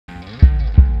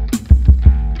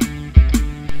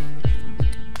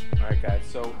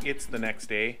So it's the next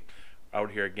day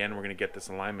out here again. We're gonna get this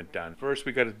alignment done. First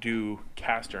we got to do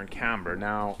caster and camber.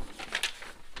 Now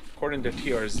according to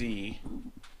TRZ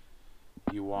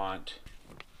you want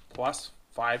plus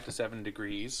 5 to 7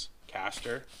 degrees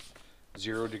caster,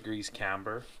 0 degrees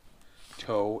camber,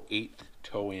 toe 1/8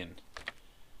 toe in.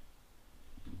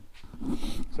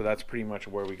 So that's pretty much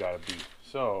where we gotta be.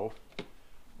 So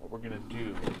what we're gonna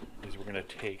do is we're gonna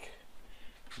take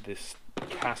this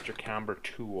caster camber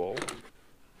tool.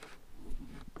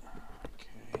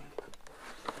 Okay.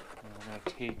 And we're gonna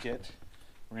take it.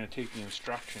 We're gonna take the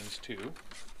instructions too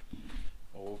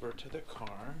over to the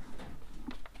car.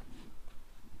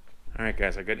 Alright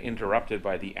guys, I got interrupted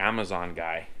by the Amazon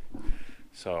guy.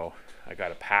 So I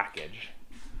got a package.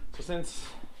 So since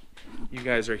you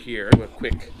guys are here, I'll do a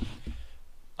quick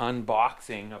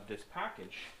unboxing of this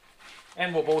package.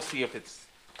 And we'll both see if it's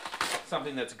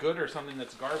something that's good or something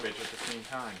that's garbage at the same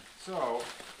time. So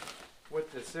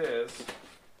what this is,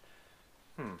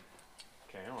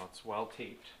 okay, well it's well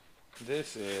taped.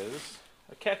 This is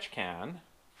a catch can,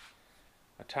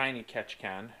 a tiny catch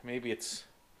can. Maybe it's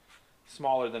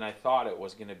smaller than I thought it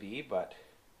was going to be, but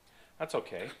that's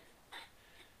okay.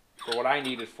 For what I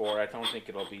need it for, I don't think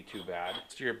it'll be too bad.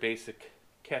 It's your basic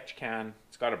catch can.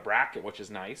 It's got a bracket, which is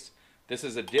nice. This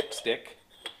is a dipstick,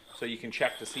 so you can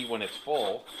check to see when it's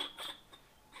full.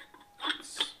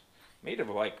 It's made of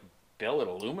like billet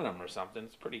aluminum or something.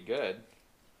 It's pretty good.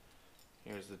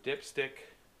 Here's the dipstick.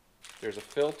 There's a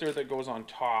filter that goes on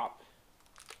top.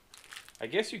 I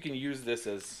guess you can use this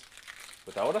as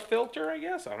without a filter, I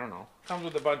guess. I don't know. Comes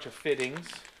with a bunch of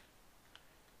fittings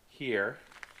here.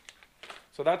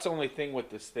 So that's the only thing with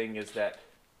this thing is that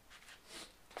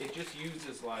it just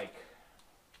uses like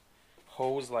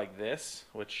hose like this,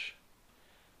 which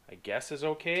I guess is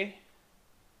okay.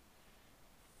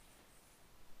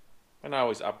 And I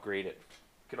always upgrade it.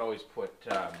 You could always put,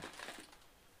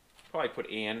 probably put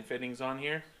AN fittings on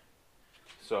here.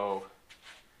 So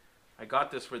I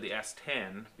got this for the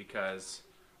S10 because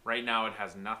right now it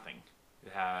has nothing.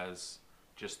 It has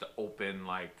just the open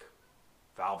like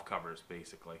valve covers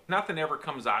basically. Nothing ever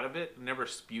comes out of it. It never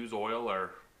spews oil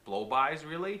or blow-bys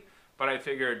really. But I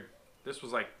figured this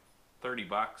was like 30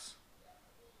 bucks.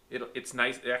 It's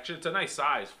nice. Actually, it's a nice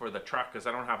size for the truck because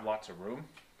I don't have lots of room.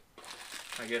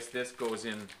 I guess this goes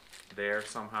in there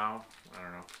somehow. I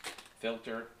don't know.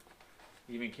 Filter.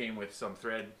 Even came with some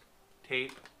thread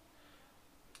tape.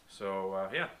 So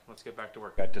yeah, let's get back to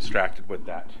work. Got distracted with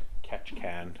that catch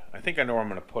can. I think I know where I'm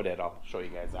going to put it. I'll show you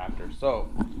guys after. So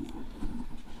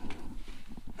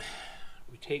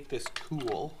we take this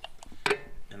tool,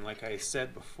 and like I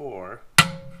said before,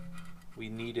 we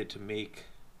needed to make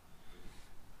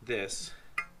this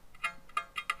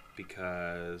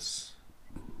because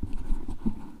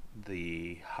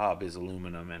the hub is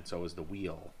aluminum and so is the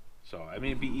wheel. So I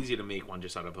mean, it'd be easy to make one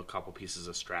just out of a couple pieces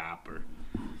of strap, or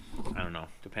I don't know,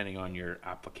 depending on your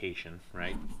application,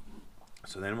 right?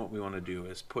 So then what we want to do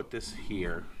is put this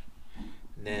here,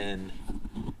 and then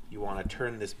you want to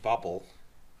turn this bubble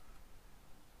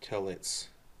till it's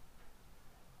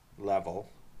level,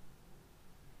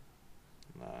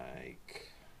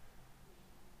 like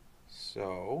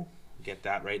so. Get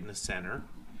that right in the center,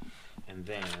 and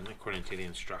then according to the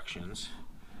instructions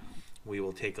we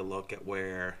will take a look at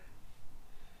where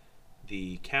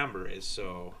the camber is.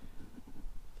 So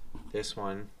this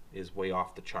one is way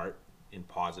off the chart in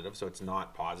positive, so it's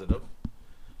not positive,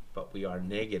 but we are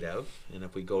negative. And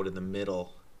if we go to the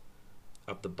middle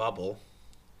of the bubble,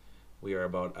 we are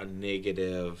about a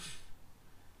negative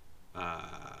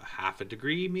half a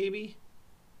degree, maybe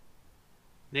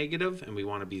negative, and we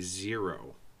want to be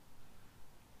 0.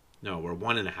 No, we're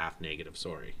 1.5 negative,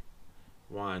 sorry.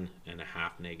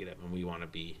 1.5 negative, and we want to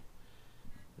be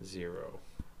 0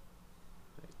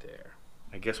 right there.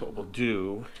 I guess what we'll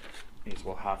do is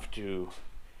we'll have to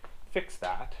fix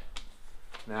that.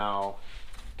 Now,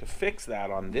 to fix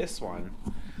that on this one,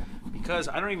 because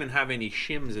I don't even have any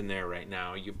shims in there right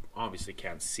now, you obviously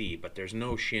can't see, but there's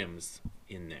no shims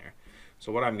in there.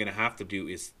 So what I'm going to have to do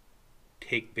is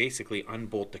basically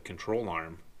unbolt the control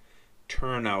arm,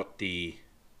 turn out the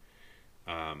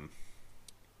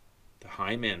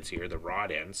heim ends here, the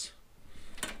rod ends,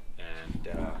 and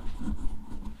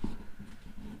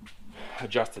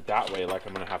adjust it that way. Like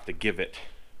I'm going to have to give it,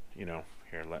 you know,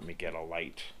 here, let me get a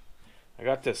light. I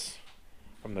got this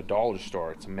from the dollar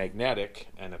store. It's a magnetic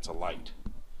and it's a light.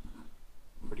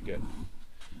 Pretty good.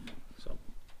 So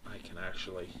I can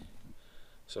actually,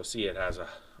 so see it has a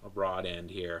rod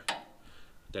end here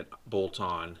that bolts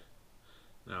on.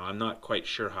 Now I'm not quite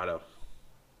sure how to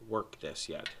work this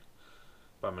yet,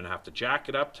 but I'm gonna have to jack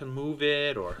it up to move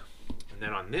it, or I'm And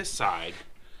then on this side,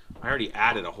 I already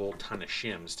added a whole ton of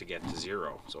shims to get to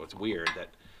 0. So it's weird that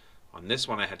on this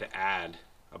one I had to add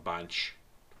a bunch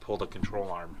to pull the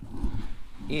control arm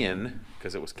in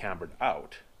because it was cambered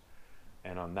out.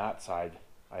 And on that side,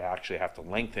 I actually have to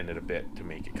lengthen it a bit to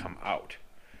make it come out.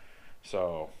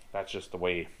 So that's just the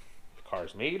way the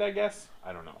car's made, I guess.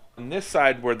 I don't know. On this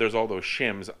side where there's all those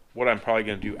shims, what I'm probably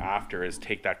going to do after is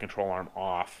take that control arm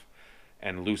off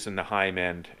and loosen the heim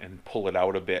end and pull it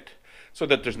out a bit so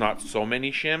that there's not so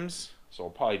many shims. So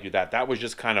I'll probably do that. That was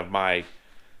just kind of my,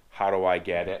 how do I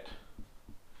get it,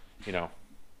 you know,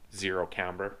 0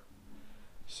 camber.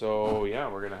 So yeah,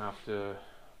 we're going to have to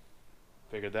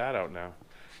figure that out now.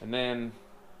 And then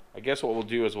I guess what we'll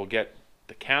do is we'll get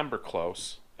the camber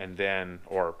close and then,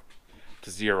 or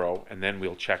to 0, and then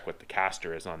we'll check what the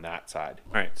caster is on that side.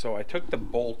 All right, so I took the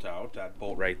bolt out, that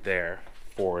bolt right there,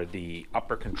 for the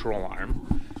upper control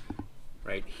arm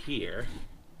right here.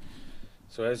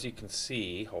 So as you can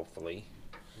see, hopefully,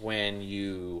 when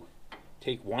you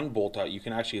take one bolt out, you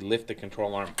can actually lift the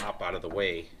control arm up out of the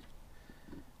way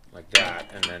like that,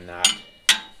 and then that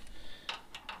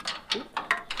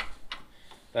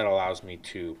allows me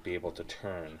to be able to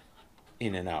turn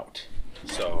in and out.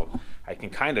 So I can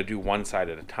kind of do one side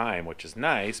at a time, which is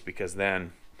nice because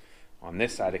then on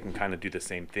this side I can kind of do the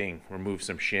same thing, remove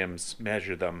some shims,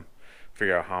 measure them,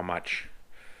 figure out how much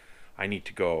I need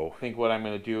to go. I think what I'm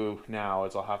going to do now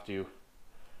is I'll have to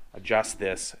adjust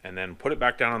this and then put it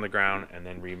back down on the ground and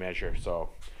then remeasure. So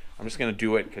I'm just going to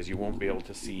do it because you won't be able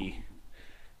to see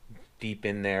deep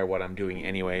in there what I'm doing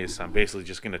anyways. I'm basically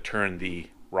just going to turn the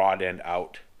rod end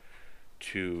out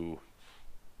to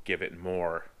give it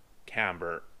more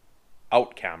camber,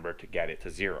 out camber, to get it to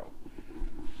 0.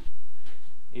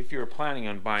 If you're planning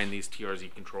on buying these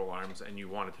TRZ control arms and you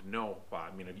wanted to know, well,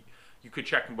 I mean, you could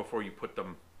check them before you put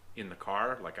them in the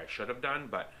car like I should have done,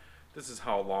 but this is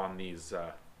how long these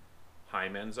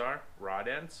heim ends are, rod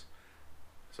ends.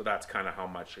 So that's kind of how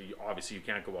much. Obviously you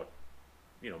can't go out,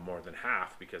 you know, more than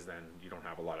half because then you don't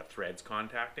have a lot of threads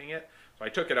contacting it. So I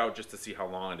took it out just to see how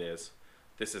long it is.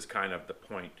 This is kind of the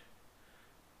point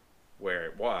where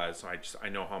it was. So I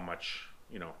know how much,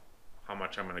 you know, how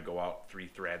much I'm going to go out, 3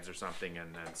 threads or something,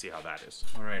 and then see how that is.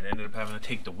 All right, I ended up having to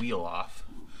take the wheel off,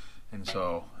 and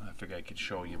so I figured I could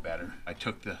show you better. I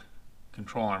took the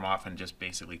control arm off and just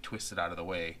basically twisted out of the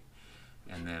way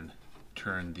and then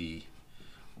turned the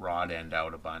rod end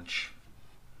out a bunch,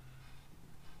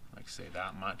 like say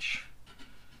that much,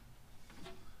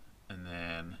 and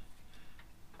then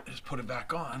just put it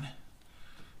back on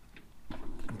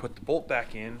and put the bolt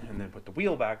back in and then put the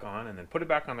wheel back on and then put it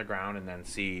back on the ground and then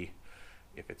see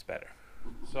if it's better.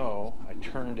 So I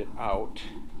turned it out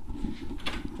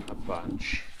a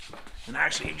bunch, and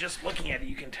actually just looking at it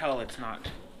you can tell it's not,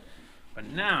 but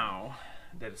now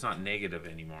that it's not negative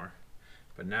anymore,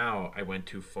 but now I went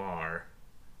too far.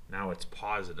 Now it's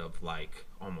positive, like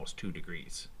almost 2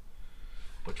 degrees,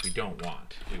 which we don't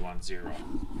want. We want 0.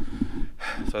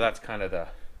 So that's kind of the,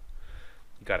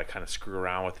 you got to kind of screw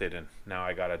around with it, and now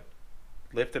I got to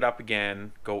lift it up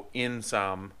again, go in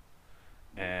some,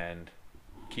 and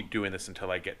keep doing this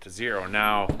until I get to 0.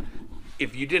 Now,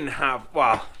 if you didn't have,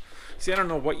 well, see, I don't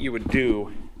know what you would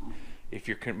do if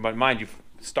you're, but mind you,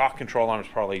 stock control arms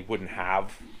probably wouldn't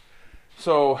have.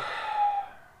 So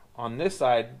on this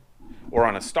side, or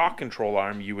on a stock control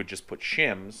arm, you would just put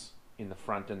shims in the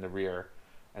front and the rear,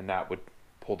 and that would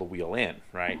pull the wheel in,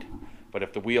 right? But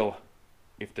if the wheel,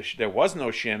 if there was no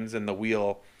shims and the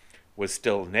wheel was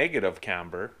still negative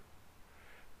camber,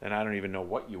 then I don't even know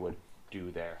what you would do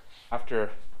there.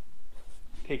 After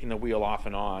taking the wheel off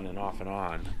and on and off and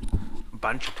on a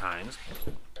bunch of times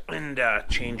and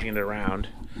changing it around,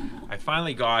 I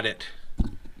finally got it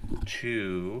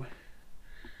to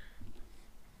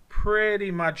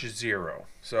pretty much 0.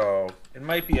 So it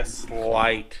might be a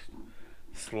slight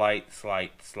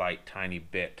tiny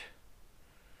bit,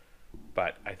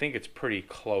 but I think it's pretty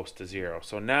close to 0.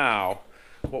 So now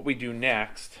what we do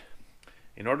next,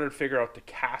 in order to figure out the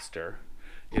caster,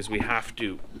 is we have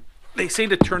to, they say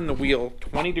to turn the wheel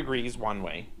 20 degrees one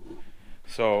way.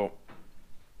 So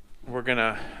we're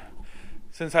gonna,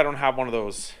 since I don't have one of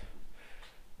those,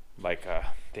 like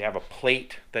they have a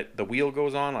plate that the wheel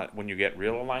goes on when you get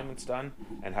real alignments done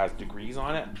and has degrees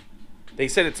on it. They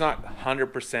said it's not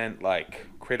 100% like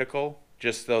critical,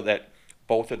 just so that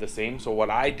both are the same. So what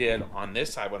I did on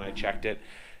this side when I checked it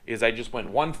is I just went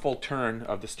 1 full turn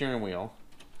of the steering wheel.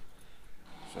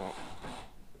 So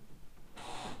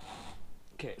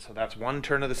okay, so that's 1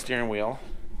 turn of the steering wheel.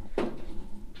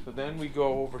 So then we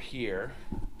go over here,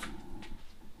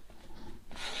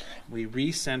 we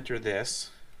recenter this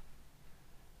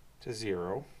to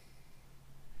 0,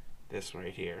 this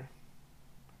right here.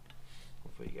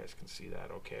 Hopefully you guys can see that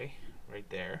okay, right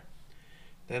there.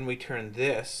 Then we turn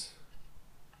this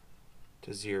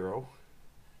to 0.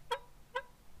 So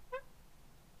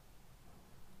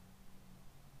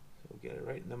we'll get it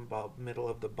right in the middle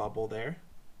of the bubble there.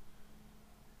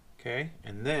 Okay,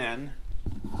 and then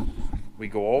we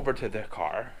go over to the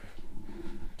car,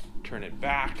 turn it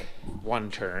back 1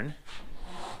 turn,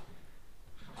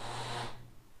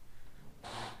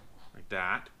 like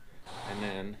that, and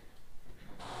then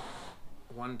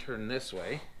 1 turn this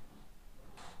way,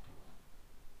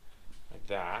 like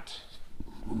that.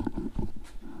 And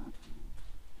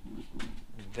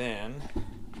then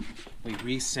we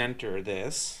recenter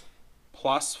this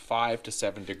plus 5 to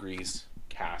 7 degrees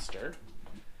caster,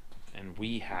 and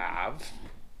we have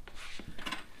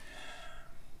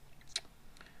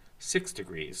 6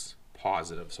 degrees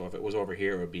positive. So if it was over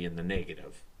here, it would be in the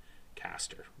negative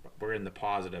caster. But we're in the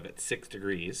positive at 6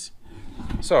 degrees.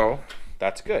 So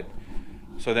that's good.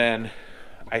 So then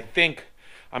I think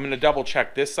I'm going to double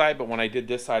check this side, but when I did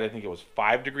this side, I think it was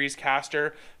 5 degrees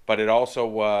caster, but it also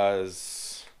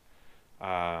was,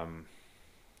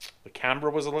 the camber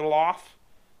was a little off.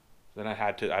 Then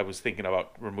I was thinking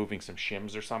about removing some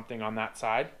shims or something on that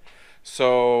side.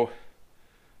 So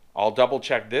I'll double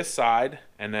check this side,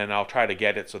 and then I'll try to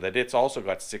get it so that it's also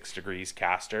got 6 degrees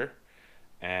caster.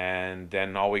 And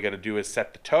then all we got to do is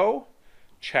set the toe,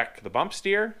 check the bump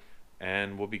steer,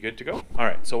 and we'll be good to go. All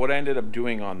right, so what I ended up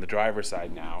doing on the driver's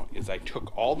side now is I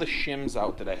took all the shims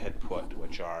out that I had put,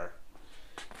 which are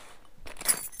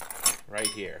right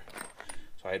here.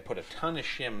 So I had put a ton of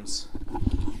shims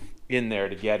in there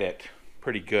to get it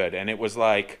pretty good, and it was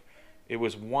like, it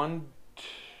was one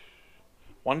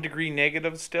degree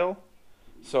negative still.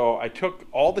 So I took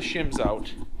all the shims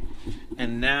out,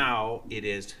 and now it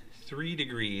is 3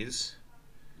 degrees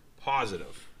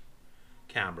positive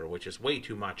camber, which is way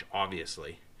too much,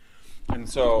 obviously. And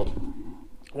so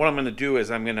what I'm going to do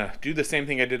is I'm going to do the same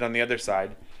thing I did on the other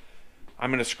side. I'm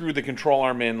going to screw the control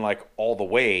arm in like all the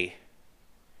way,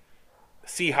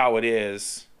 see how it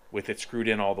is with it screwed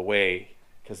in all the way,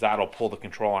 because that'll pull the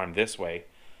control arm this way,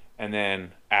 and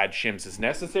then add shims as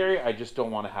necessary. I just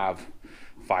don't want to have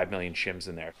 5 million shims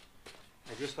in there.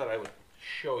 I just thought I would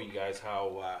show you guys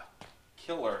how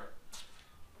killer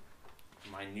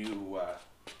my new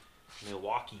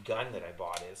Milwaukee gun that I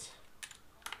bought is.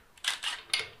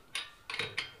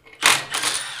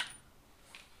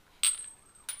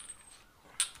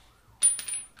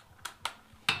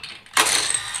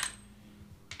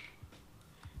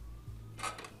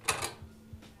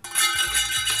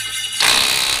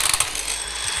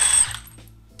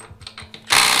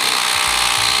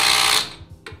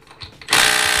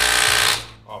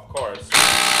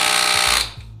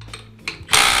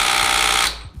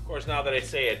 Now that I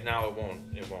say it, now it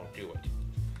won't do it.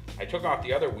 I took off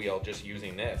the other wheel just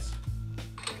using this.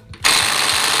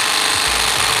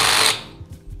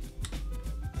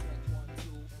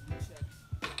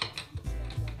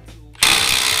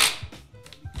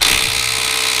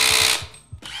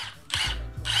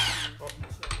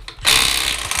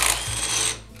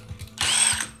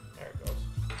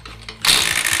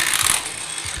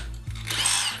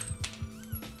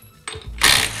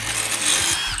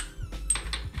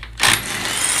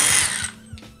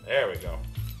 There we go.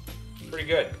 Pretty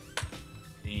good.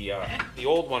 The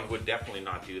old one would definitely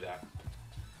not do that.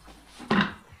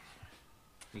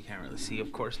 You can't really see,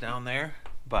 of course, down there,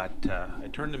 but I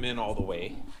turned them in all the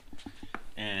way,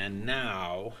 and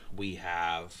now we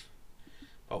have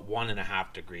about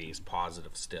 1.5 degrees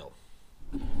positive still.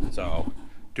 So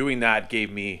doing that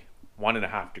gave me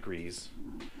 1.5 degrees.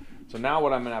 So now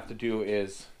what I'm gonna have to do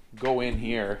is go in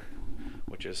here,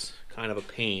 which is kind of a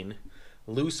pain,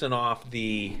 loosen off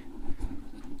the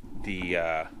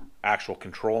actual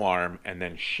control arm and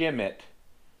then shim it,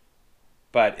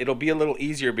 but it'll be a little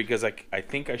easier because I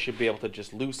think I should be able to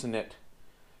just loosen it,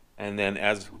 and then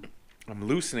as I'm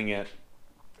loosening it,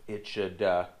 it should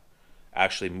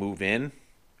actually move in,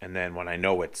 and then when I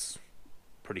know it's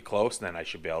pretty close, then I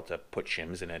should be able to put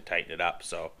shims in and tighten it up.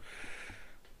 So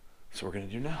we're gonna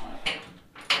do now,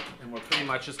 and we're pretty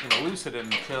much just gonna loosen it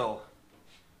until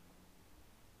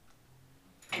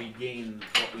we gain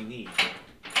what we need.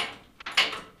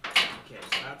 Okay,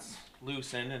 so that's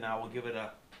loosened, and now we'll give it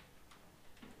a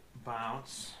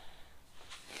bounce,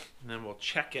 and then we'll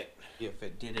check it if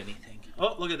it did anything.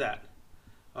 Oh, look at that.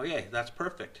 Okay, that's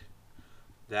perfect.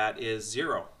 That is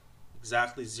 0,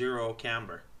 exactly 0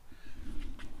 camber.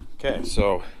 Okay,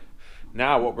 so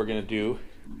now what we're gonna do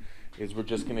is we're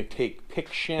just gonna pick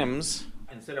shims.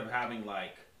 Instead of having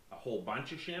like a whole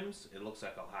bunch of shims, it looks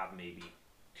like I'll have maybe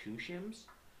 2 shims.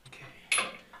 Okay,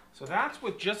 So that's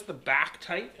with just the back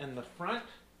tight, and the front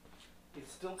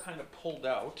is still kind of pulled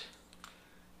out.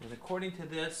 And according to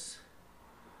this,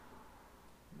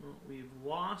 well, we've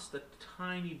lost a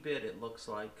tiny bit, it looks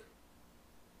like.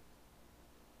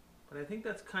 But I think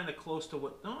that's kind of close to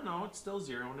what, no, it's still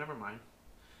 0, never mind.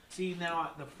 See,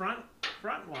 now the front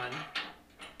one,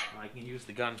 well, I can use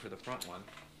the gun for the front one.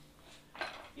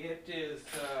 It is,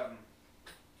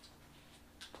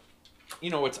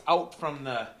 you know, it's out from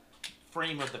the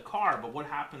frame of the car, but what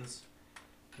happens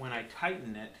when I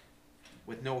tighten it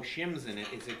with no shims in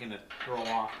it, is it going to throw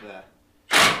off the...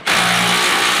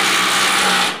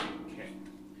 Okay,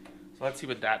 so let's see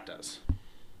what that does.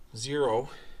 0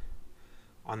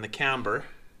 on the camber,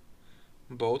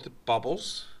 both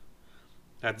bubbles,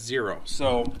 that's 0.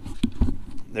 So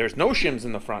there's no shims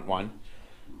in the front one.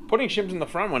 Putting shims in the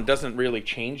front one doesn't really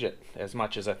change it as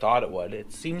much as I thought it would.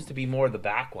 It seems to be more the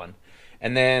back one.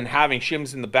 And then having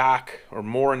shims in the back, or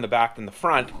more in the back than the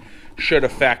front, should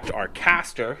affect our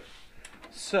caster.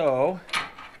 So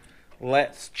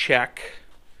let's check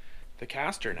the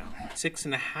caster now.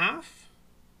 6.5?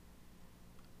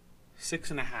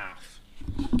 6.5.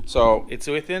 So it's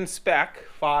within spec,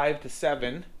 5 to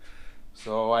 7.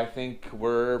 So I think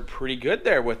we're pretty good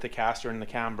there with the caster and the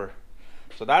camber.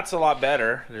 So that's a lot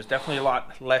better. There's definitely a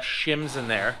lot less shims in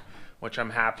there, which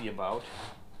I'm happy about.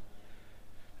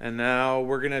 And now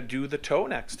we're gonna do the toe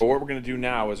next. So what we're gonna do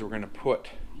now is we're gonna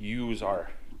use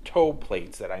our toe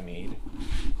plates that I made,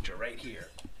 which are right here.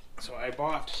 So I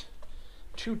bought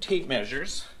 2 tape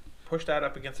measures, push that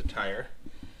up against the tire,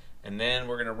 and then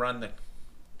we're gonna run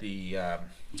the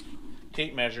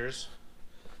tape measures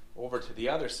over to the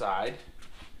other side,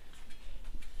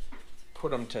 put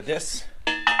them to this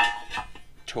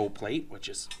toe plate, which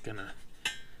is gonna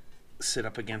sit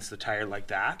up against the tire like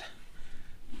that,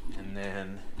 and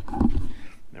then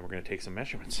we're gonna take some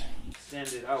measurements, send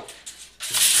it out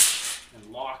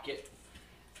and lock it,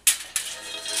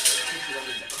 keep it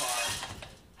under the car.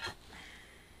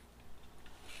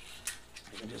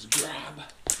 I can just grab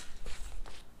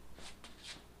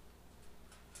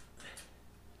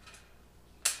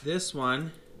this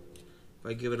one. If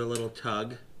I give it a little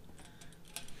tug,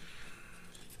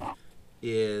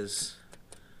 is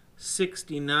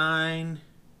 69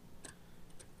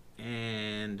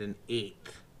 and an 1/8.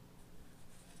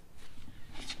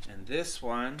 And this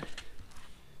one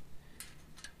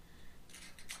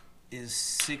is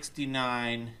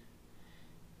 69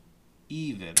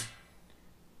 even.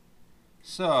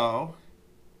 So,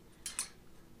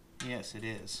 yes, it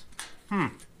is.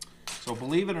 So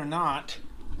believe it or not,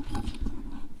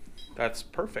 that's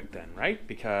perfect then, right?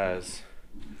 Because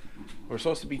we're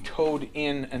supposed to be towed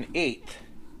in an 1/8.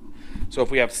 So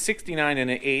if we have 69 and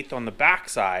an 1/8 on the back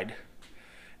side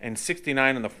and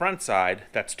 69 on the front side,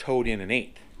 that's towed in an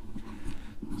 1/8.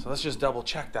 So let's just double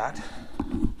check that.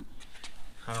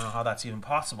 I don't know how that's even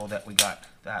possible that we got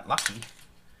that lucky.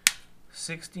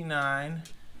 69.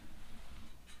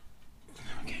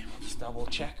 Okay, let's double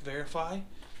check, verify.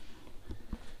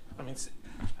 I mean,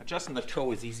 adjusting the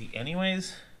toe is easy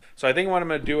anyways. So I think what I'm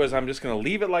going to do is I'm just going to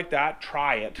leave it like that,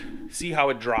 try it, see how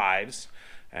it drives,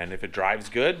 and if it drives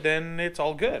good, then it's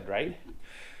all good, right?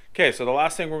 Okay, so the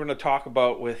last thing we're going to talk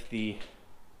about with the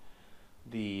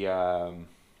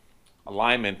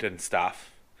alignment and stuff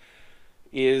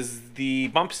is the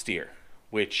bump steer,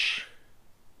 which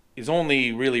is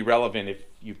only really relevant if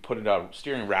you put a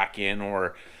steering rack in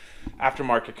or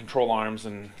aftermarket control arms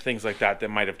and things like that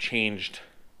might have changed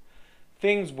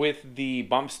things with the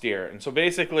bump steer. And so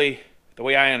basically, the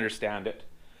way I understand it,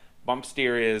 bump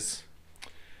steer is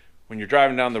when you're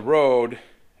driving down the road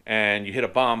and you hit a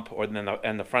bump, or then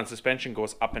the front suspension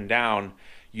goes up and down,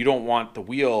 you don't want the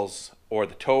wheels or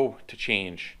the toe to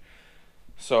change.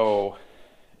 So,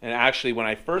 and actually when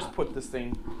I first put this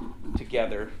thing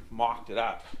together, mocked it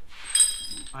up,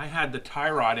 I had the tie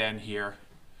rod end here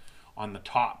on the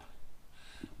top,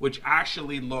 which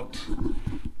actually looked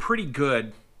pretty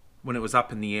good when it was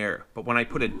up in the air. But when I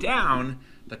put it down,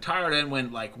 the tie rod end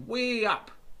went like way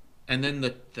up. And then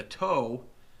the toe,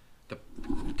 the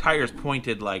tires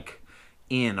pointed like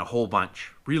in a whole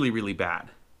bunch. Really, really bad.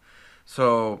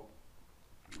 So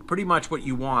pretty much what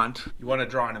you want to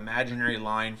draw an imaginary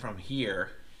line from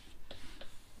here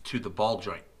to the ball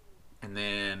joint. And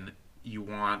then you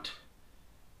want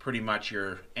pretty much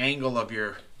your angle of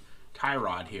your tie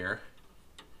rod here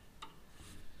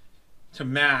to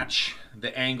match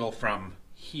the angle from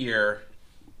here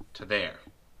to there.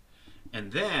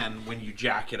 And then when you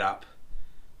jack it up,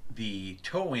 the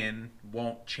toe in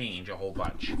won't change a whole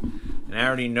bunch. And I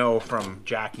already know from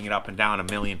jacking it up and down a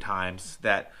million times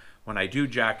that when I do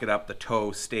jack it up,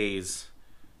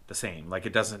 the the same. Like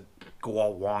it doesn't go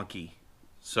all wonky.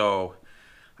 So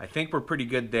I think we're pretty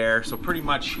good there. So pretty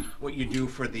much what you do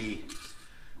for the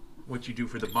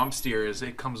bump steer is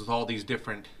it comes with all these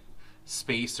different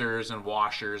spacers and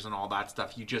washers and all that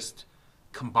stuff. You just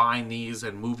combine these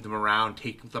and move them around,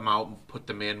 take them out and put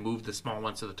them in, move the small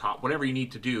ones to the top, whatever you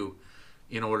need to do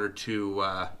in order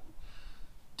to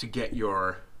get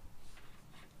your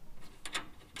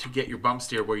bump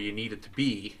steer where you need it to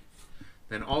be.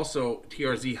 Then also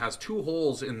TRZ has 2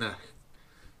 holes in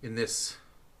this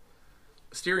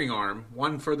steering arm,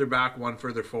 one further back, one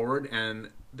further forward, and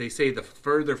they say the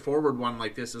further forward one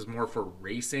like this is more for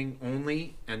racing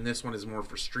only, and this one is more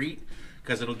for street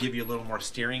because it'll give you a little more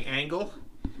steering angle.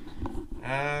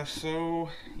 So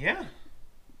yeah,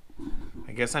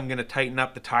 I guess I'm gonna tighten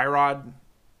up the tie rod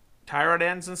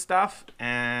ends and stuff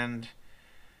and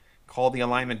call the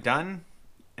alignment done.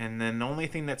 And then the only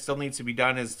thing that still needs to be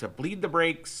done is to bleed the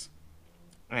brakes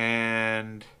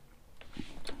and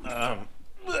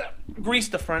grease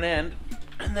the front end,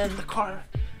 and then the car,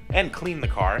 and clean the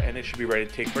car, and it should be ready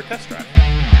to take for a test drive.